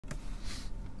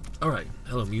All right,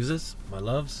 hello, muses, my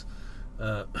loves.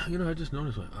 I just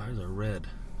noticed my eyes are red.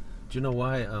 Do you know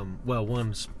why? Well,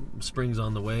 one, spring's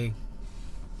on the way,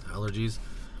 allergies.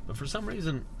 But for some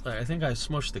reason, I think I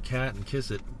smushed the cat and kiss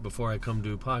it before I come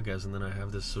do a podcast, and then I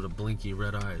have this sort of blinky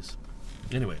red eyes.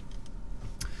 Anyway,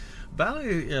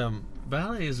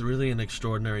 ballet is really an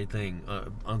extraordinary thing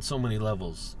on so many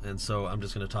levels, and so I'm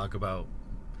just going to talk about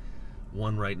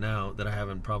one right now that I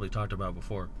haven't probably talked about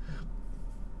before.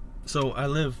 So I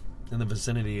live in the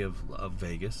vicinity of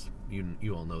Vegas.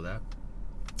 You all know that.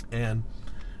 And,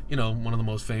 one of the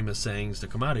most famous sayings to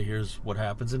come out of here is what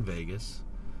happens in Vegas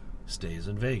stays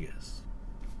in Vegas.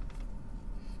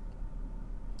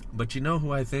 But you know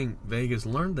who I think Vegas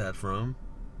learned that from?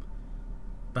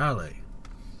 Ballet.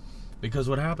 Because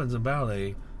what happens in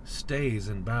ballet stays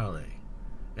in ballet.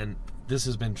 And this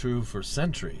has been true for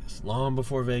centuries, long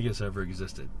before Vegas ever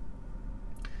existed.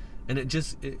 And it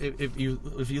just, if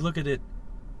you look at it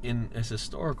in a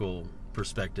historical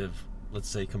perspective, let's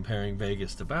say comparing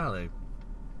Vegas to ballet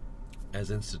as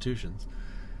institutions,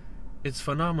 it's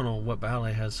phenomenal what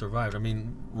ballet has survived. I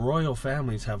mean, royal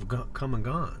families have come and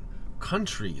gone.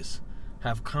 Countries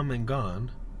have come and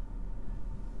gone,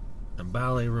 and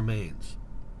ballet remains.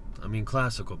 I mean,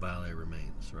 classical ballet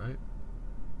remains, right?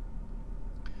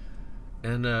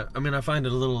 And I find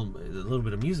it a little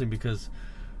bit amusing because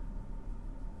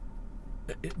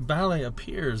ballet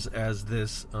appears as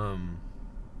this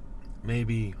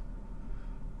maybe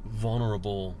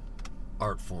vulnerable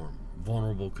art form,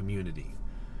 vulnerable community.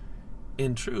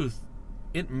 In truth,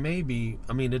 it may be,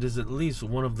 it is at least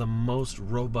one of the most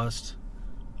robust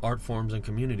art forms and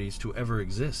communities to ever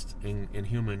exist in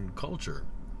human culture,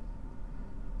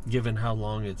 given how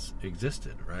long it's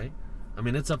existed, right?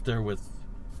 It's up there with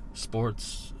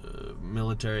sports,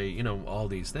 military, all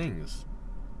these things.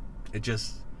 It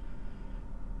just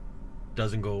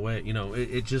doesn't go away.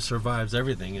 It just survives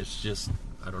everything. It's just,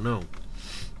 I don't know.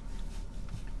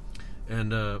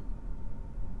 And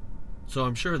so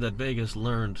I'm sure that Vegas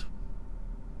learned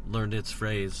its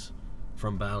phrase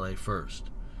from ballet first,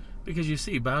 because you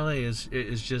see, ballet is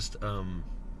just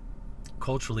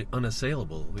culturally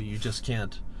unassailable. You just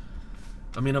can't.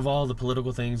 Of all the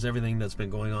political things, everything that's been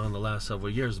going on the last several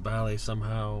years, ballet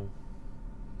somehow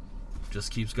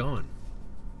just keeps going.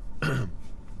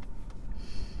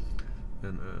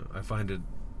 And I find it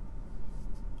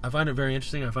very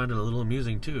interesting. I find it a little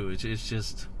amusing too. It's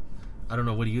just, I don't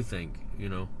know. What do you think?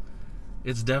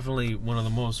 It's definitely one of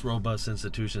the most robust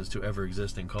institutions to ever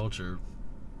exist in culture,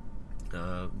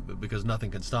 because nothing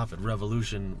can stop it.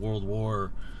 Revolution, World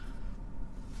War,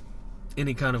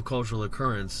 any kind of cultural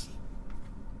occurrence,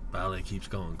 ballet keeps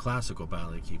going. Classical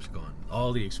ballet keeps going.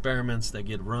 All the experiments that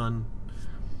get run,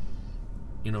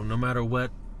 no matter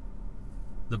what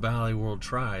the ballet world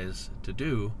tries to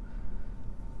do,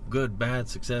 good, bad,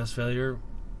 success, failure,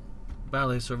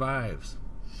 ballet survives.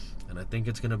 And I think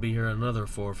it's going to be here another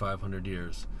 400 or 500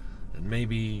 years. And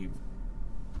maybe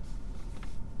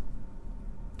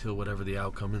till whatever the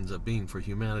outcome ends up being for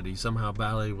humanity, somehow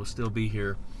ballet will still be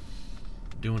here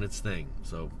doing its thing.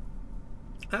 So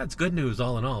that's good news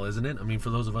all in all, isn't it? For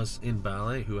those of us in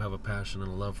ballet who have a passion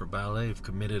and a love for ballet, have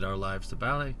committed our lives to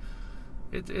ballet,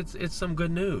 it's some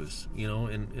good news.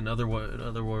 In other words,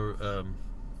 what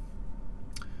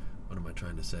am I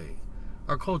trying to say?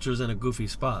 Our culture's in a goofy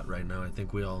spot right now. I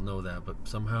think we all know that, but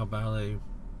somehow ballets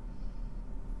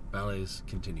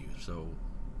continue. So,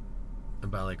 and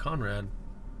Ballet Conrad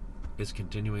is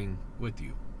continuing with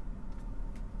you.